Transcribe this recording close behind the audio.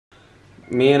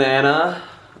Me and Anna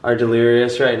are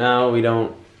delirious right now. We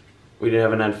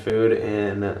haven't had food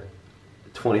in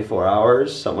 24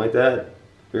 hours, something like that.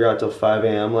 We were out till 5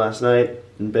 a.m. last night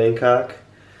in Bangkok,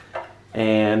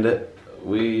 and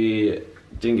we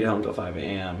didn't get home till 5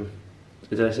 a.m.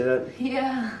 Did I say that?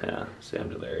 Yeah. Yeah, see, I'm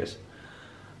delirious.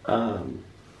 So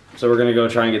we're gonna go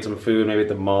try and get some food, maybe at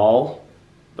the mall,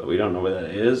 but we don't know where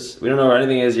that is. We don't know where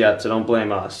anything is yet, so don't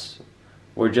blame us.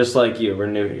 We're just like you, we're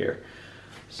new here.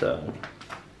 So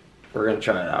we're gonna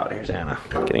try it out. Here's Anna,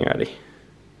 getting ready.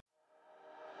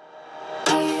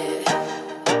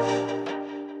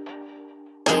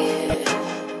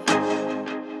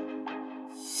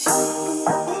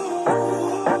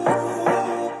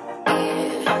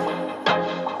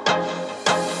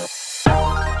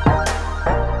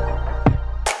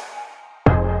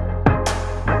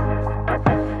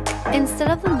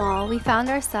 Instead of the mall, we found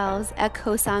ourselves at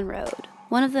Khao Road,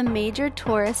 one of the major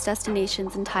tourist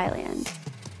destinations in Thailand.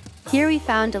 Here we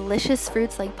found delicious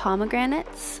fruits like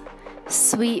pomegranates,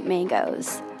 sweet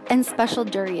mangoes, and special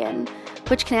durian,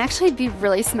 which can actually be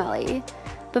really smelly.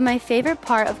 But my favorite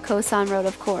part of Khao Road,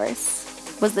 of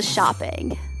course, was the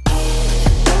shopping.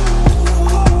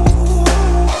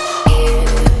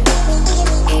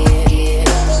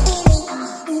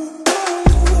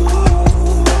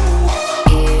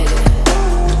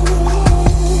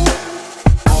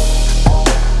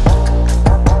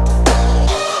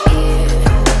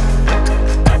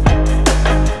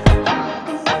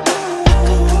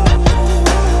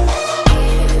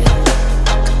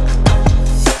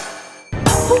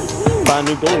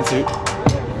 New bathing suit.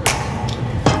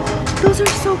 Those are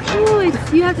so cute.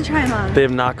 You have to try them on. They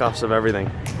have knockoffs of everything.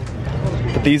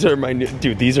 But these are my new,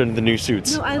 dude, these are the new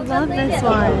suits. No, I love this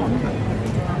one.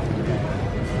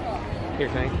 Here,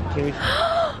 can we? It's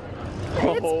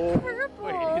purple.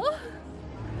 Wait.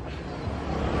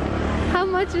 How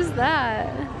much is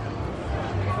that?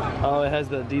 Oh, it has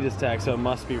the Adidas tag, so it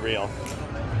must be real.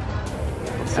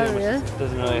 Let's see Oh, how much really? it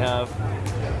doesn't really have.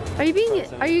 Are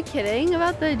you kidding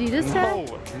about the Adidas tag?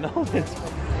 No,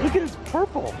 look at it's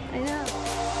purple. I know.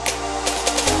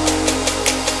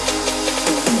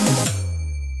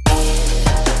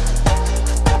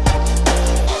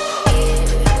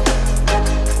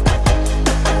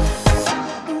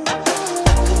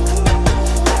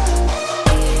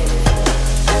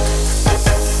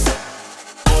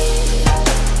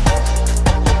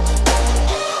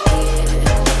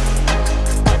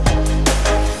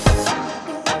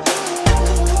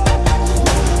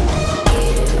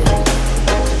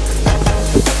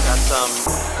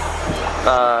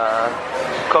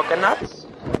 Coconuts.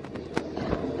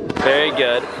 Very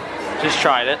good. Just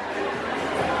tried it.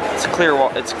 It's clear.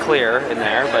 It's clear in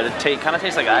there, but it kind of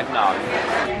tastes like eggnog.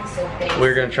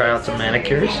 We're gonna try out some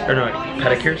manicures, or no,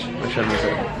 pedicures. Which one is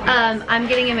it? I'm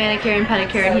getting a manicure and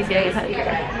pedicure, and he's getting a pedicure.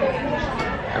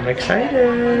 I'm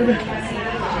excited.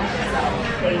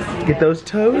 Get those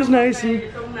toes nice and.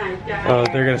 Oh,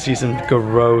 they're gonna see some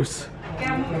gross.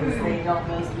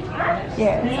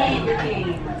 Yeah.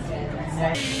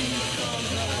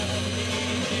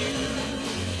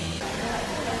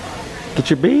 Get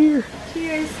your beer.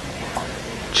 Cheers.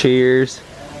 Cheers.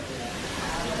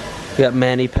 We got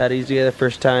mani pedis together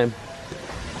first time.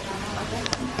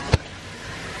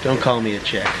 Don't call me a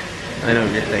chick. I know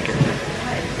what you're thinking.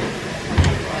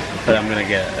 But I'm gonna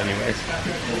get it anyways.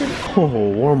 Oh,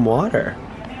 warm water.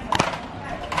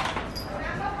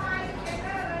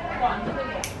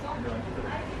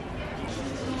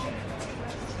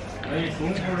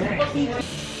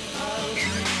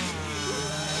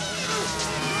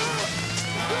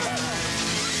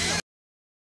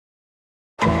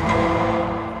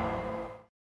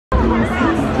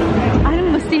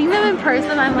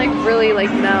 Person, I'm like really like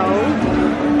no.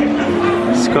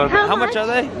 How much are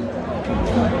they?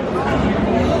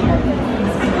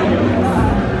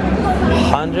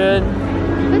 100.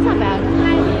 That's not bad.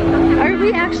 Are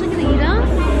we actually gonna eat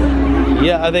them?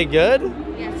 Yeah, are they good?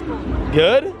 Yeah, it's cool.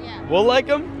 Good? Yeah. We'll like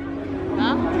them?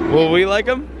 Huh? Will we like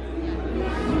them?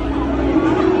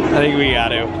 I think we got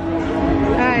to.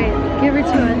 Alright, give her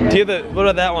 200. Do you have the, what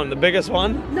about that one? The biggest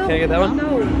one? No. Can I get that one?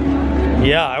 No.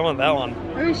 Yeah, I want that one.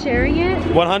 Are we sharing it?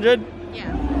 100?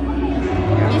 Yeah.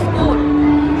 It's good.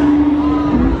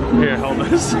 Here, hold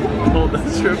this. Hold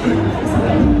this real quick.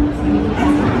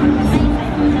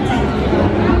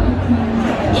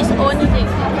 It's only thing.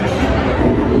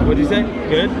 What'd you say?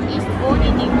 Good? It's only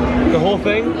thing. The whole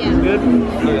thing? Yeah. Is good?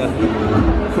 Okay.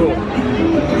 Cool.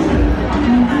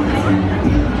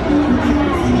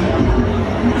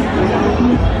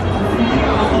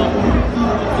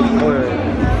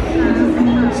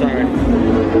 Sorry.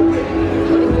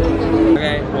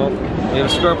 Okay, well, We have a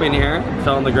scorpion here,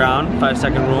 fell on the ground,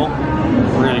 5-second rule.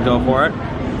 We're gonna go for it.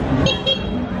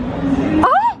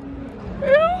 Oh!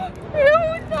 Ew,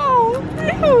 no!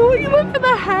 Ew, you went for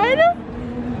the head?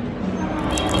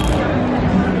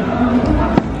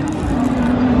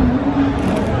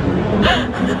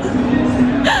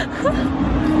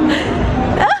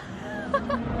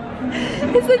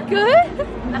 Is it good?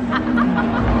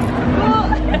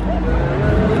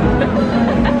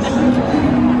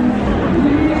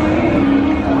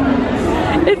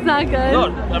 It's not good.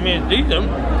 No, I mean, it's decent.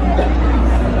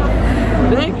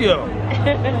 Thank you.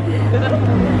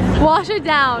 Wash it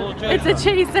down. It's a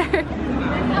chaser.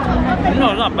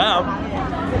 No, it's not bad.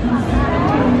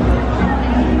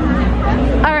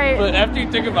 Alright. But after you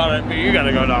think about it, you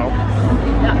gotta go now.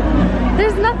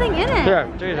 There's nothing in it. Here,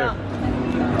 chaser.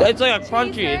 It's like a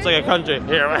crunchy. It's like a crunchy.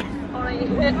 Here, wait. Alright.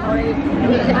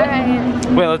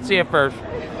 Wait, let's see it first.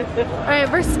 Alright,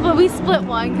 we split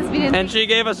one because we didn't. And she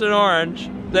gave us an orange.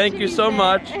 Thank you so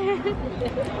much.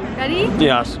 Ready?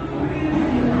 Yes.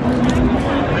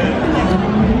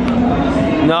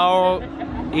 No.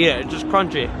 Yeah, it's just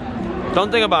crunchy. Don't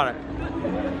think about it.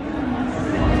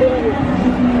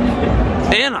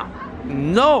 Anna,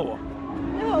 no.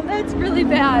 No, that's really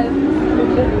bad.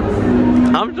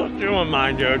 I'm still chewing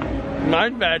mine, dude.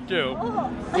 Mine's bad too.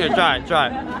 Here, try it, try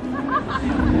it.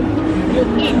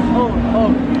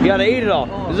 You gotta eat it all.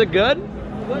 Is it good?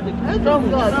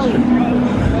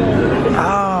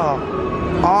 Oh.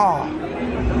 Oh.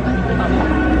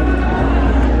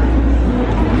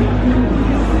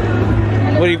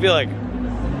 What do you feel like?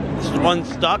 This one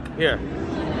stuck? Here.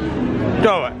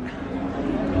 Throw it.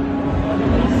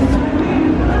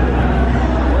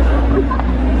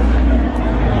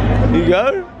 You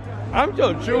good? I'm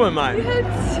still chewing mine.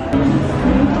 It's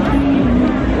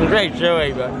very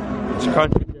chewy, but it's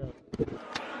crunchy.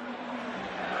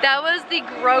 That was the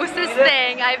grossest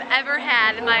thing I've ever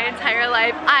had in my entire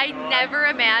life. I never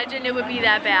imagined it would be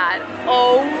that bad.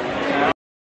 Oh.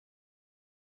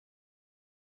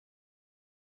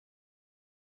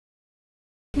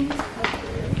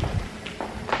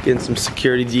 Getting some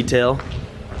security detail.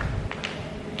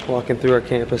 Walking through our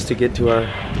campus to get to our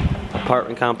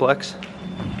apartment complex.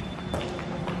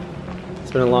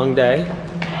 It's been a long day.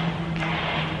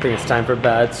 I think it's time for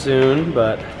bed soon,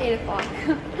 but 8 o'clock.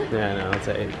 yeah, I know it's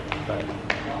 8. But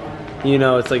you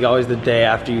know, it's like always the day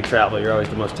after you travel. You're always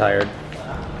the most tired.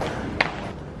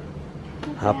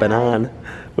 Hopping on.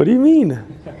 What do you mean?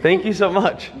 Thank you so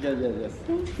much.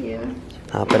 Thank you.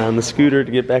 Hopping on the scooter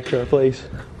to get back to our place.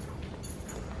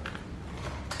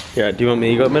 Here, do you want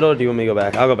me to go middle or do you want me to go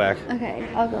back? I'll go back. Okay,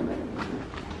 I'll go middle.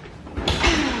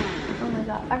 Oh my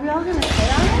god. Are we all gonna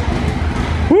sit on it?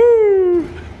 Woo!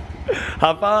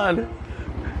 Hop on.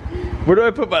 Where do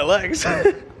I put my legs?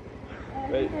 There's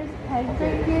pegs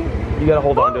right here. You gotta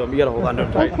hold on to them. You gotta hold on to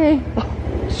them tight. Okay.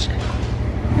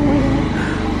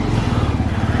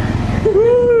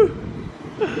 Woo!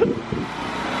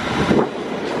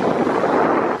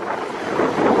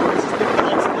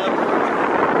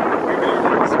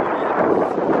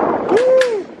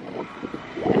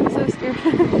 I'm so scared.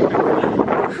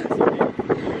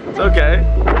 It's okay.